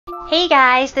Hey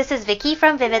guys, this is Vicky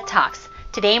from Vivid Talks.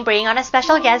 Today I'm bringing on a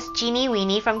special guest, Jeenie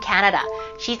Weenie from Canada.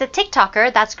 She's a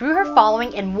TikToker that's grew her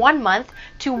following in 1 month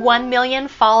to 1 million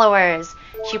followers.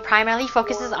 She primarily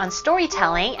focuses on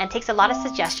storytelling and takes a lot of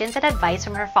suggestions and advice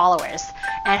from her followers.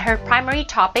 And her primary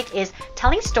topic is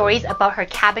telling stories about her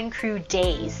cabin crew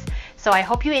days. So I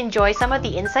hope you enjoy some of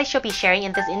the insights she'll be sharing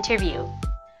in this interview.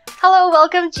 Hello,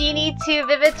 welcome Jeenie to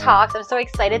Vivid Talks. I'm so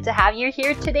excited to have you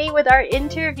here today with our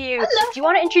interview. Hello. Do you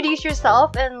want to introduce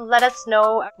yourself and let us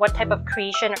know what type of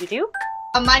creation you do?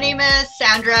 My name is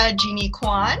Sandra Jeenie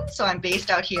Kwan, so I'm based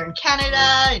out here in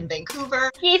Canada, in Vancouver.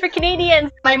 Yay for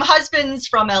Canadians! My husband's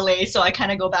from LA, so I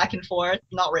kind of go back and forth.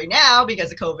 Not right now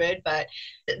because of COVID, but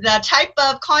the type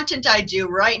of content I do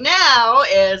right now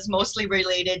is mostly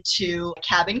related to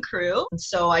cabin crew.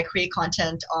 So I create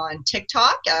content on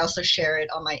TikTok. I also share it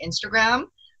on my Instagram.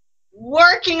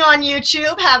 Working on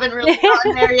YouTube, haven't really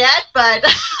gotten there yet, but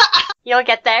You'll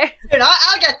get there.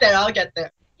 I'll get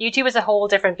there. YouTube is a whole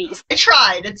different beast. I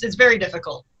tried. It's very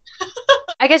difficult.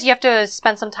 I guess you have to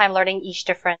spend some time learning each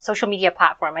different social media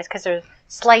platform because there's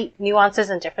slight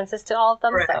nuances and differences to all of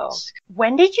them. Correct. So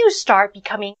when did you start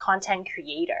becoming a content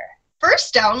creator?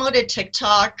 First downloaded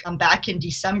TikTok back in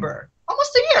December.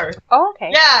 Almost a year. Oh, okay.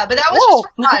 Yeah, but that was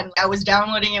just for fun. I was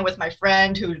downloading it with my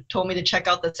friend who told me to check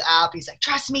out this app. He's like,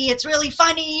 trust me, it's really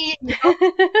funny.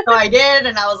 So I did,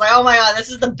 and I was like, oh my god,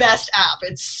 this is the best app.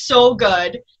 It's so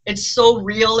good. It's so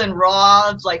real and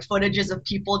raw, like footages of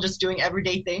people just doing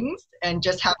everyday things and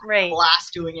just having a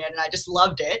blast doing it, and I just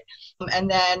loved it. And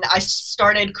then I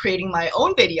started creating my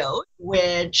own videos,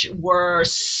 which were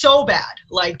so bad.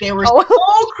 Like, they were so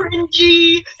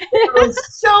cringy. It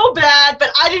was so bad,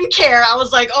 but I didn't care. I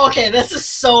was like, okay, this is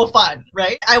so fun,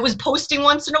 right? I was posting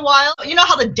once in a while. You know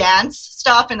how the dance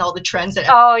stuff and all the trends that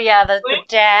the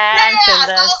dance and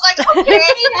so I was like, okay,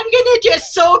 I'm gonna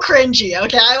just so cringy,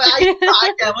 okay?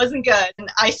 I wasn't good.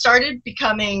 And I started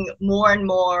becoming more and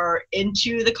more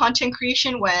into the content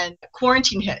creation when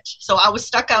quarantine hit. So I was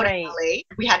stuck out in LA.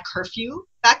 We had curfew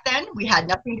back then. We had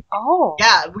nothing.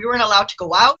 Yeah, we weren't allowed to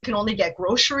go out. You can only get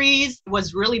groceries. It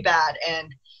was really bad.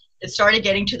 And it started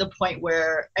getting to the point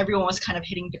where everyone was kind of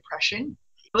hitting depression.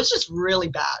 It was just really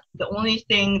bad. The only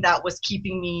thing that was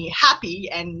keeping me happy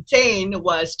and sane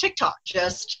was TikTok.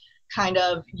 Just kind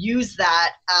of use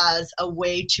that as a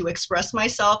way to express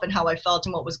myself and how I felt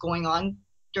and what was going on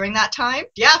during that time.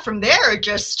 Yeah, from there, it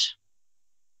just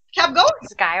kept going.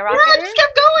 Skyrocketed? Yeah, it just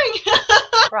kept going.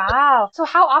 Wow. So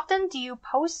how often do you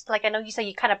post? Like, I know you said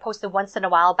you kind of posted once in a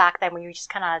while back then when you were just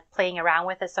kind of playing around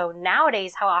with it. So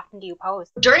nowadays, how often do you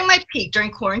post? During my peak,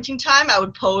 during quarantine time, I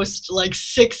would post like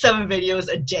 6-7 videos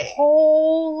a day.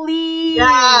 Holy!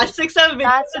 Yeah, 6-7 videos a day.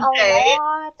 That's a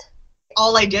lot.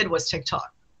 All I did was TikTok.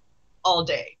 All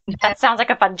day. That sounds like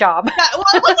a fun job. Yeah, well,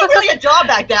 it wasn't really a job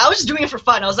back then. I was just doing it for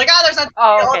fun. I was like, there's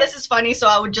nothing. This is funny. So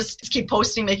I would just keep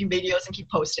posting, making videos and keep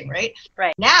posting, right?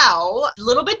 Right. Now, a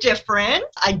little bit different.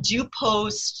 I do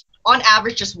post on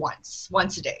average just once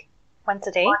a day. Once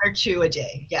a day? 1 or 2 a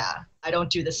day. Yeah. I don't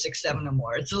do the 6-7 no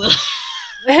more. It's a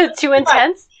little too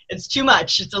intense? It's too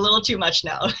much. It's a little too much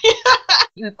now.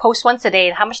 You post once a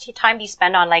day. How much time do you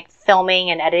spend on like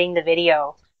filming and editing the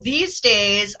video? These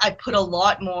days, I put a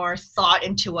lot more thought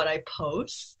into what I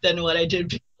post than what I did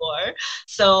before.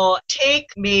 So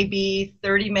take maybe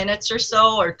 30 minutes or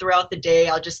so, or throughout the day,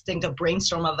 I'll just think of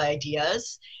brainstorm of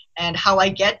ideas. And how I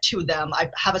get to them, I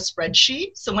have a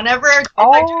spreadsheet. So whenever I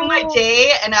do my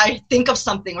day and I think of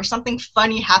something or something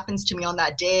funny happens to me on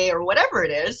that day or whatever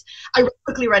it is, I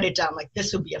quickly write it down, like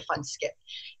this would be a fun skit.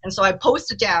 And so I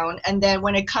post it down. And then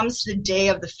when it comes to the day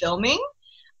of the filming,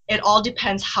 it all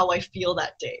depends how I feel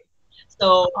that day.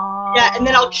 So, yeah, and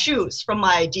then I'll choose from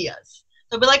my ideas.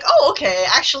 So I'll be like, okay,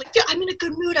 actually, I'm in a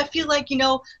good mood. I feel like,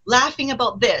 laughing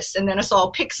about this. And then so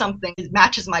I'll pick something that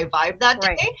matches my vibe that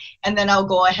day, and then I'll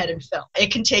go ahead and film.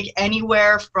 It can take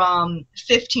anywhere from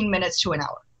 15 minutes to an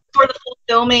hour for the full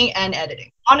filming and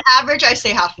editing. On average, I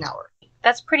say half an hour.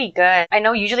 That's pretty good. I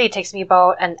know usually it takes me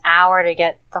about an hour to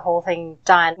get the whole thing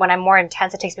done. When I'm more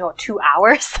intense, it takes me about 2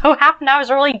 hours. So half an hour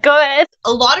is really good.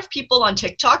 A lot of people on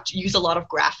TikTok use a lot of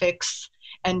graphics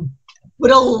and put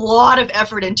a lot of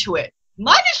effort into it.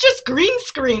 Mine is just green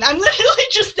screen. I'm literally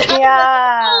just there,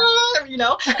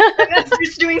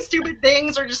 just doing stupid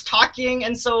things or just talking.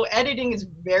 And so editing is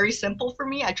very simple for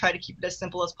me. I try to keep it as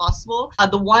simple as possible.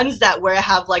 The ones where I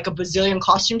have like a bazillion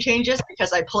costume changes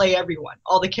because I play everyone,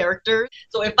 all the characters.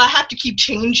 So if I have to keep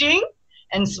changing,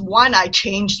 and one I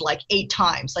changed like 8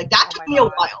 times. Like that took me a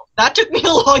while. That took me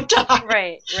a long time.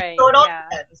 Right. So it all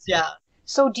depends, yeah.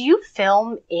 So do you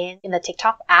film in the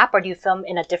TikTok app or do you film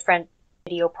in a different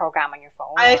video program on your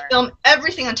phone? I film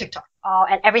everything on TikTok. Oh,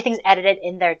 and everything's edited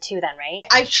in there too then, right?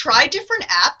 I've tried different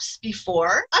apps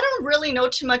before. I don't really know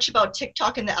too much about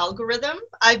TikTok and the algorithm.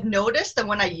 I've noticed that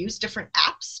when I use different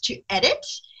apps to edit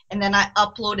and then I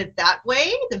upload it that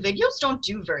way, the videos don't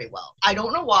do very well. I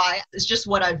don't know why. It's just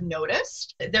what I've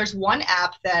noticed. There's one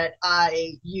app that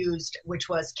I used, which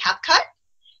was CapCut.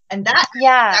 And that is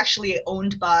actually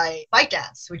owned by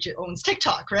ByteDance, which owns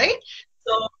TikTok, right?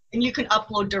 So, and you can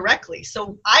upload directly.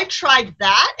 So I tried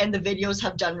that and the videos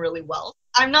have done really well.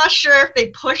 I'm not sure if they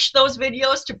push those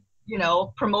videos to,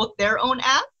 promote their own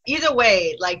app. Either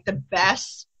way, like the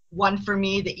best one for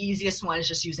me, the easiest one is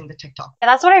just using the TikTok. Yeah,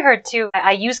 that's what I heard too.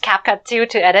 I use CapCut too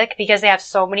to edit because they have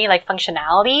so many like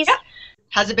functionalities. Yeah.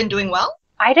 Has it been doing well?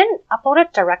 I didn't upload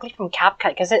it directly from CapCut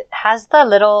because it has the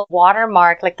little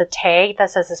watermark, like the tag that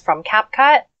says it's from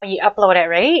CapCut when you upload it,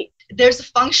 right? There's a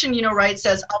function, right, it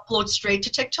says upload straight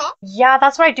to TikTok. Yeah,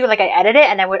 that's what I do. Like I edit it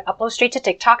and I would upload straight to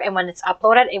TikTok, and when it's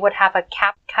uploaded, it would have a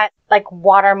CapCut like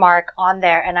watermark on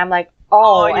there, and I'm like,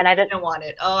 and I didn't want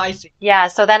it. Oh, I see. Yeah,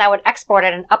 so then I would export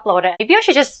it and upload it. Maybe I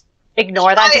should just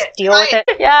ignore that, just deal with it.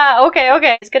 Yeah,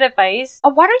 okay. It's good advice.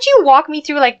 Why don't you walk me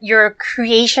through like your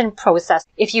creation process?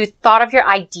 If you thought of your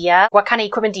idea, what kind of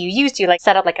equipment do you use? Do you like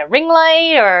set up like a ring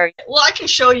light or? Well, I can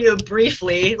show you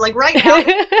briefly. Like right now,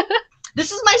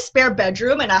 this is my spare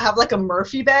bedroom and I have like a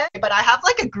Murphy bed, but I have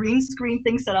like a green screen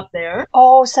thing set up there.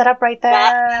 Oh, set up right there.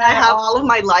 And I have all of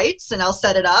my lights and I'll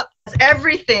set it up.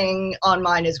 Everything on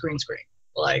mine is green screen.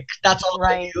 Like that's all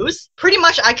I use. Pretty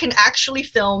much I can actually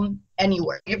film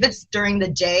anywhere. If it's during the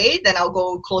day, then I'll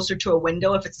go closer to a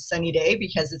window if it's a sunny day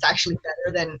because it's actually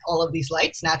better than all of these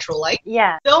lights, natural light.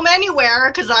 Yeah. Film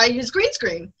anywhere because I use green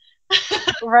screen.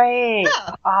 Right.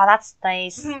 Yeah. Oh, that's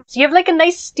nice. Mm-hmm. So you have like a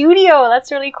nice studio.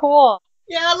 That's really cool.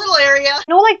 Yeah, a little area.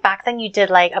 Like back then you did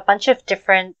like a bunch of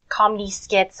different comedy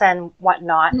skits and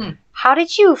whatnot. Mm-hmm. How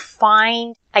did you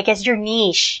find, I guess, your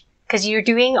niche? Because you're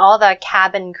doing all the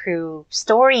cabin crew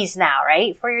stories now,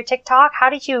 right? For your TikTok. How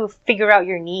did you figure out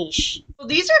your niche? Well,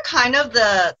 these are kind of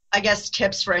the, I guess,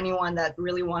 tips for anyone that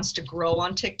really wants to grow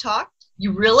on TikTok.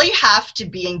 You really have to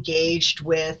be engaged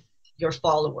with your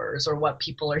followers or what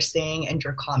people are saying and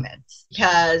your comments.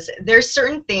 Because there's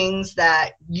certain things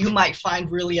that you might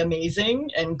find really amazing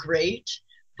and great,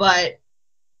 but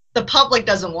the public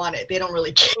doesn't want it. They don't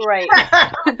really care. Right.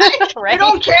 They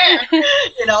don't care,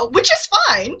 which is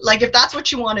fine. Like if that's what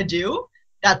you want to do,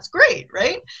 that's great,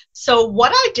 right? So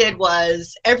what I did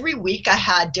was every week I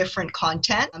had different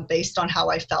content based on how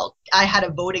I felt. I had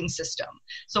a voting system.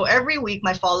 So every week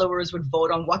my followers would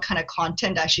vote on what kind of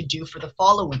content I should do for the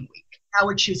following week. I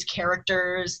would choose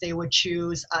characters. They would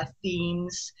choose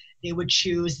themes. They would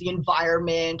choose the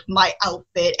environment, my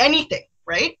outfit, anything.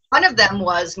 Right? One of them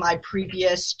was my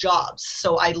previous jobs.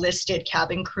 So I listed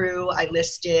cabin crew, I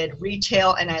listed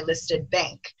retail, and I listed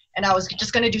bank. And I was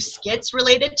just going to do skits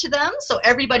related to them. So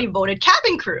everybody voted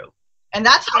cabin crew. And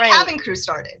that's how cabin crew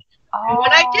started. Oh. And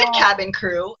when I did cabin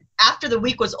crew, after the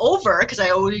week was over, because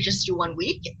I always just do 1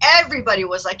 week, everybody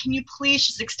was like, can you please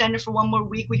just extend it for one more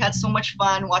week? We had so much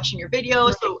fun watching your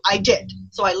videos. So I did.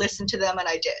 So I listened to them and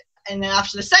I did. And then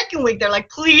after the second week, they're like,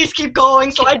 please keep going.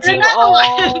 So I did that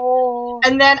one.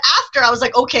 And then after, I was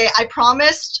like, okay, I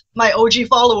promised my OG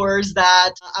followers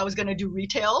that I was going to do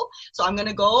retail. So I'm going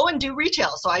to go and do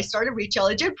retail. So I started retail.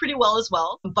 It did pretty well as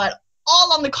well. But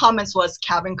all on the comments was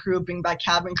cabin crew, bring back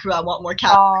cabin crew. I want more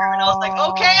cabin crew. And I was like,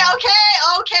 okay.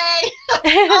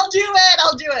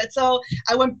 I'll do it. So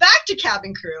I went back to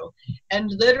cabin crew. And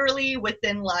literally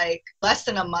within like less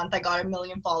than a month, I got 1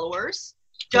 million followers.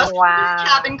 Just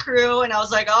cabin crew, and I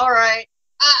was like, all right,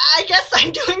 I guess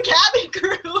I'm doing cabin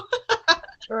crew.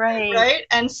 Right.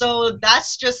 And so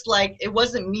that's just like, it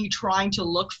wasn't me trying to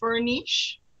look for a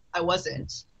niche. I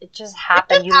wasn't. It just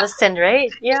happened. You listened, right?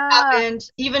 Yeah. It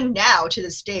happened. Even now, to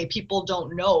this day, people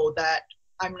don't know that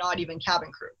I'm not even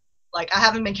cabin crew. Like, I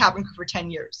haven't been cabin crew for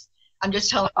 10 years. I'm just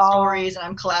telling stories, and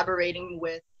I'm collaborating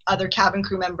with other cabin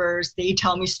crew members. They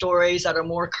tell me stories that are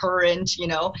more current,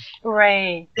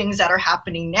 right, things that are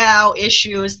happening now,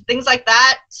 issues, things like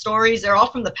that, stories. They're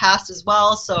all from the past as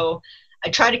well. So I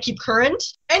try to keep current.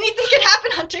 Anything can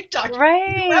happen on TikTok.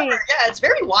 Right. Yeah, it's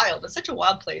very wild. It's such a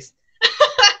wild place.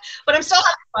 But I'm still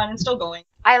having fun and still going.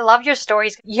 I love your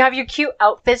stories. You have your cute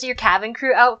outfits, your cabin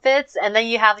crew outfits, and then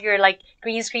you have your like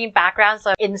green screen background,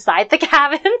 so inside the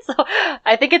cabin. So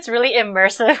I think it's really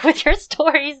immersive with your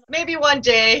stories. Maybe one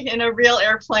day in a real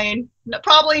airplane.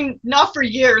 Probably not for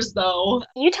years though.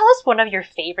 Can you tell us one of your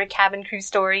favorite cabin crew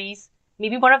stories?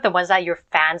 Maybe one of the ones that your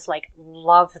fans like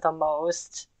love the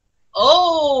most.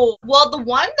 Oh, well, the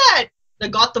one that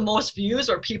got the most views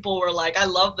or people were like, I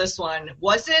love this one,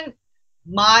 wasn't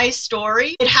My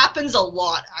story, it happens a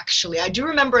lot actually. I do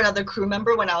remember another crew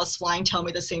member when I was flying tell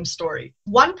me the same story.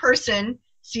 One person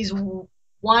sees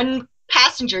one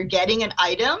passenger getting an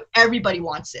item, everybody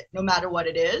wants it, no matter what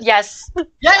it is. Yes.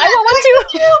 Yeah, I want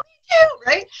one too. me too,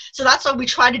 right? So that's why we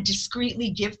try to discreetly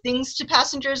give things to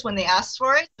passengers when they ask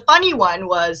for it. The funny one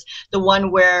was the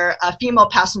one where a female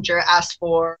passenger asked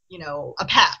for, a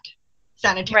pad,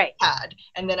 sanitary pad,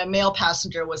 and then a male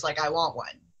passenger was like, I want one.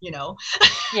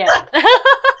 Yeah.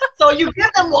 So you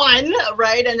give them one,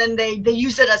 right? And then they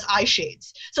use it as eye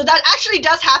shades. So that actually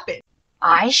does happen.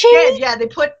 Eye shades? Yeah, they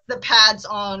put the pads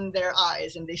on their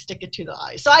eyes and they stick it to the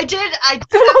eyes. So I did have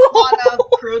a lot of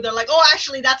crew. They're like, oh,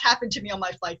 actually, that's happened to me on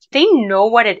my flight. They know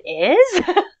what it is?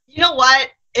 You know what?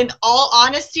 In all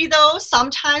honesty, though,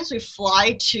 sometimes we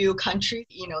fly to countries,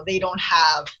 they don't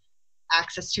have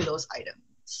access to those items.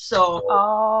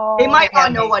 So they might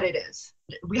not know what it is.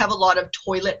 We have a lot of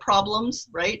toilet problems,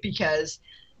 right? Because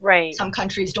some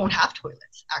countries don't have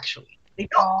toilets, actually. They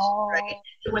don't, right?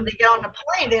 So when they get on a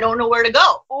plane, they don't know where to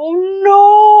go. Oh,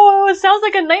 no. It sounds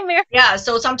like a nightmare. Yeah,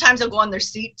 so sometimes they'll go on their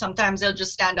seat. Sometimes they'll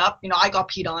just stand up. I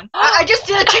got peed on. I just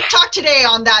did a TikTok today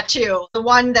on that, too. The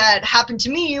one that happened to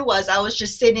me was I was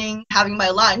just sitting, having my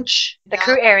lunch. The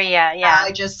crew area, yeah.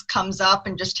 Guy just comes up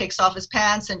and just takes off his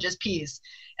pants and just pees.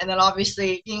 And then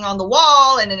obviously being on the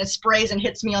wall, and then it sprays and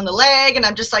hits me on the leg, and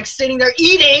I'm just like sitting there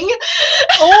eating.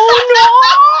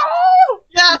 Oh no!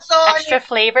 Yeah, so extra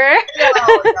flavor. No,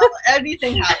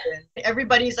 anything happened.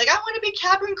 Everybody's like, I want to be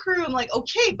cabin crew. I'm like,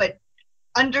 okay, but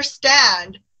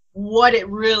understand what it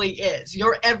really is.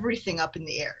 You're everything up in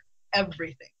the air.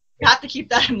 Everything. You have to keep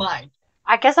that in mind.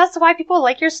 I guess that's why people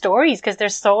like your stories, because they're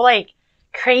so like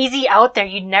crazy out there.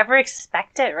 You'd never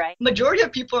expect it, right? Majority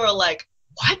of people are like,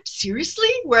 what? Seriously?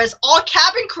 Whereas all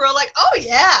cabin crew are like, oh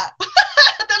yeah.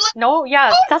 Like, no,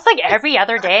 yeah, that's like every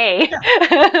other day.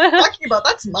 Talking about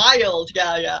that's mild.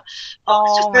 Yeah.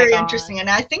 It's just very interesting. And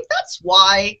I think that's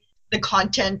why the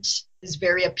content is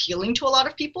very appealing to a lot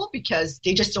of people, because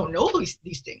they just don't know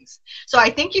these things. So I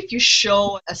think if you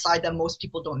show a side that most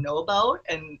people don't know about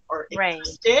and are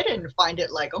interested and find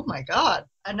it like, oh my God.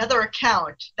 Another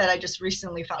account that I just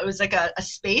recently found, it was like an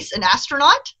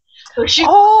astronaut. So she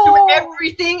goes through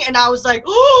everything, and I was like,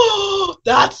 oh,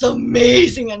 that's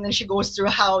amazing. And then she goes through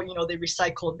how, they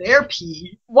recycle their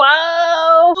pee.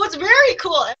 Wow. So it's very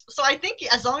cool. So I think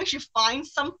as long as you find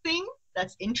something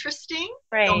that's interesting,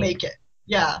 you'll make it.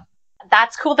 Yeah.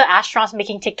 That's cool. The astronauts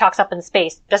making TikToks up in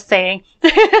space. Just saying.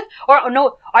 Or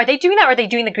no, are they doing that, or are they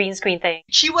doing the green screen thing?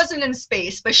 She wasn't in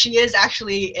space, but she is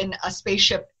actually in a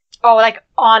spaceship. Oh, like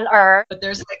on Earth. But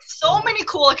there's like so many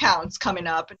cool accounts coming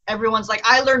up. Everyone's like,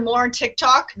 I learned more on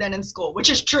TikTok than in school, which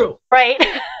is true. Right.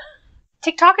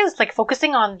 TikTok is like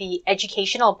focusing on the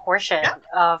educational portion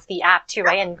of the app too,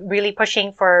 right? And really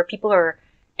pushing for people who are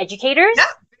educators. Yeah.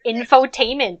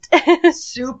 Infotainment.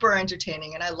 Super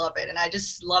entertaining, and I love it. And I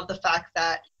just love the fact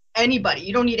that anybody,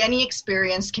 you don't need any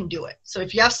experience, can do it. So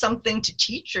if you have something to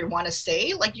teach or want to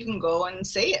say, like, you can go and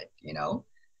say it,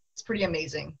 It's pretty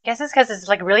amazing. I guess it's because it's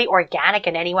like really organic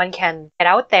and anyone can get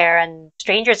out there and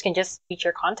strangers can just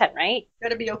feature content, right? You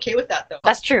gotta be okay with that, though.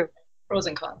 That's true. Pros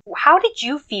and cons. How did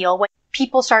you feel when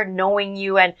people started knowing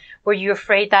you, and were you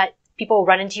afraid that people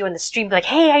run into you in the stream, like,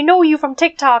 hey, I know you from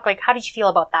TikTok? Like, how did you feel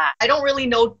about that? I don't really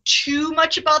know too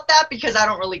much about that because I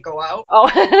don't really go out. Oh.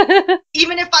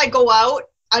 Even if I go out,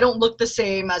 I don't look the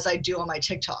same as I do on my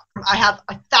TikTok. I have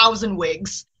 1,000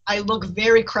 wigs. I look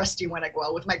very crusty when I go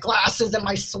out with my glasses and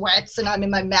my sweats, and I'm in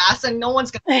my mask, and no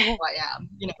one's going to know who I am.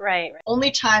 Right.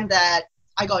 Only time that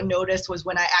I got noticed was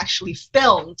when I actually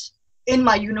filmed in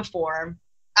my uniform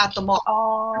at the mall.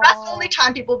 Oh. That's the only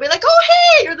time people will be like, oh,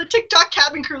 hey, you're the TikTok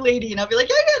cabin crew lady. And I'll be like,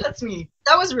 yeah, that's me.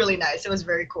 That was really nice. It was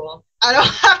very cool. I don't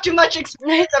have too much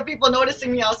experience of people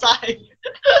noticing me outside.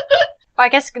 I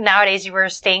guess nowadays you were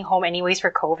staying home anyways for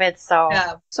COVID, so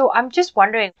yeah. So I'm just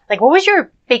wondering, like, what was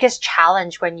your biggest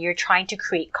challenge when you're trying to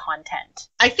create content?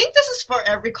 I think this is for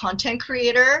every content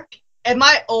creator. Am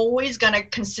I always gonna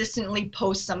consistently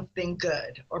post something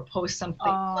good or post something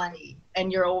funny?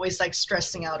 And you're always like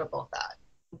stressing out about that.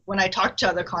 When I talk to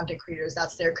other content creators,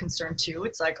 that's their concern too.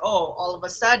 It's like, oh, all of a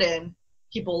sudden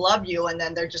people love you and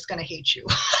then they're just gonna hate you,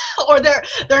 or they're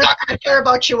not gonna care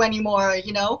about you anymore.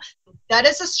 That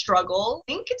is a struggle.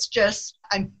 I think it's just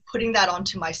I'm putting that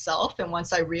onto myself. And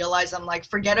once I realize, I'm like,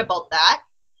 forget about that.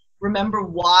 Remember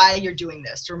why you're doing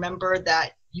this. Remember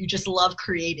that you just love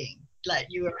creating, that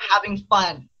you are having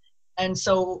fun. And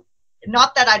so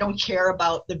not that I don't care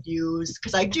about the views,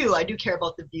 because I do care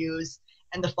about the views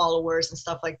and the followers and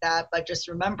stuff like that. But just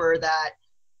remember that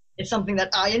it's something that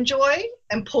I enjoy,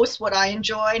 and post what I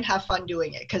enjoy and have fun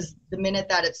doing it. Because the minute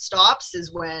that it stops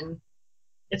is when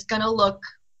it's going to look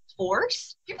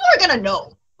forced. People are going to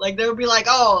know. Like, they'll be like,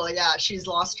 oh, yeah, she's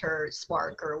lost her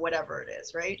spark or whatever it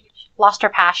is, right? Lost her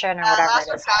passion or whatever Lost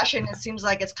it her is. passion. It seems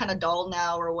like it's kind of dull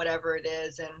now or whatever it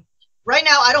is. And right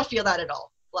now, I don't feel that at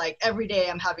all. Like, every day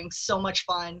I'm having so much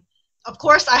fun. Of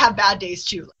course, I have bad days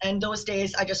too. And those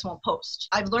days, I just won't post.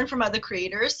 I've learned from other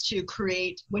creators to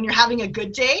create, when you're having a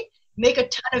good day, make a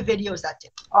ton of videos that day.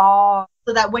 Oh.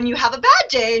 So that when you have a bad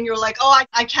day and you're like, oh,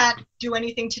 I can't do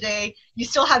anything today, you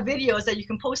still have videos that you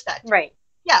can post that day. Right.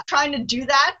 Yeah, trying to do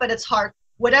that, but it's hard.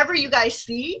 Whatever you guys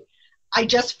see, I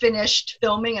just finished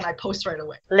filming and I post right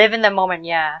away. Live in the moment,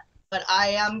 yeah. But I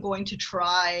am going to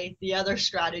try the other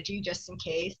strategy just in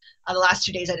case. The last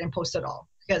 2 days I didn't post at all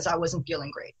because I wasn't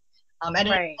feeling great. And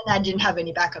I didn't have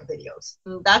any backup videos.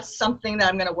 That's something that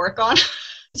I'm going to work on.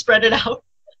 Spread it out.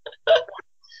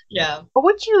 Yeah. What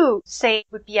would you say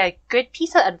would be a good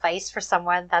piece of advice for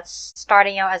someone that's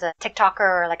starting out as a TikToker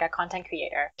or like a content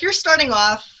creator? If you're starting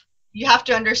off, you have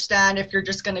to understand if you're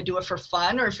just going to do it for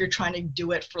fun or if you're trying to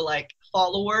do it for like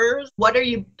followers. What are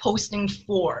you posting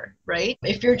for, right?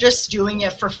 If you're just doing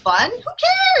it for fun, who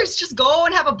cares? Just go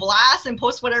and have a blast and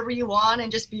post whatever you want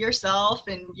and just be yourself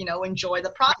and, you know, enjoy the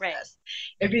process. Right.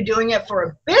 If you're doing it for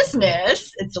a business,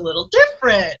 it's a little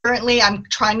different. Currently, I'm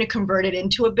trying to convert it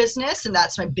into a business, and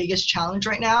that's my biggest challenge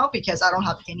right now because I don't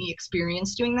have any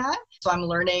experience doing that. So I'm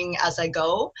learning as I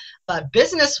go. But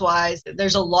business-wise,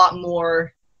 there's a lot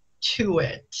more to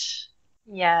it.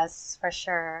 Yes, for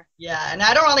sure. Yeah, and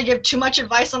I don't want to give too much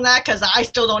advice on that because I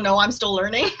still don't know. I'm still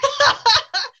learning.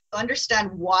 Understand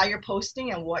why you're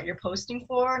posting and what you're posting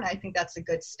for, and I think that's a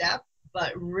good step.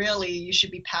 But really, you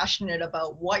should be passionate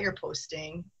about what you're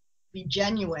posting, be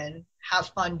genuine, have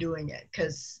fun doing it.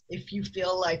 Because if you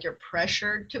feel like you're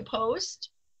pressured to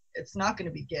post, it's not going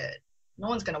to be good. No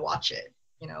one's going to watch it,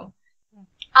 you know?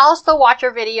 I'll still watch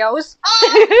your videos.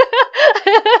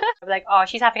 I'm like, oh,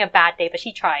 she's having a bad day, but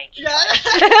she tried. Yeah.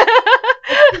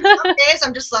 Some days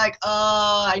I'm just like,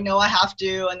 I know I have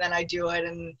to, and then I do it,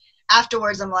 and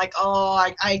afterwards I'm like, oh,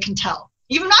 I can tell.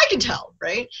 Even I can tell,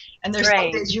 right? And there's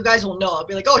some days you guys will know. I'll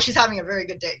be like, oh, she's having a very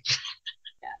good day.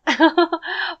 Yeah.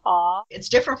 Aww. It's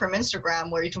different from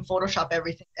Instagram where you can Photoshop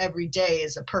everything. Every day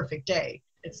is a perfect day.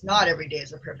 It's not every day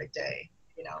is a perfect day.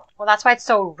 You know. Well, that's why it's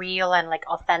so real and like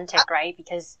authentic, right?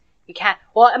 Because you can't.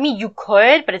 Well, I mean, you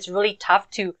could, but it's really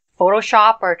tough to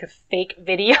Photoshop or to fake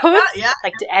videos. Yeah.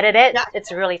 Like to edit it. Yeah.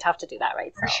 It's really tough to do that,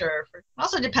 right? For sure. It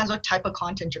also depends what type of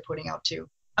content you're putting out too.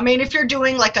 I mean, if you're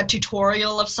doing like a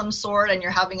tutorial of some sort and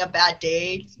you're having a bad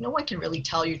day, no one can really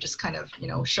tell. You're just kind of, you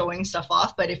know, showing stuff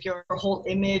off. But if your whole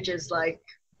image is like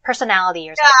personality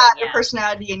or something, your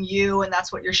personality and you, and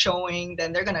that's what you're showing,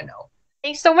 then they're gonna know.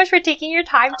 Thanks so much for taking your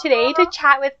time today to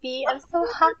chat with me. I'm so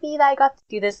happy that I got to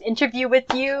do this interview with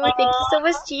you. Thank you so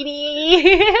much, Jeenie.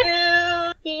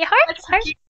 Thank you. Hearts.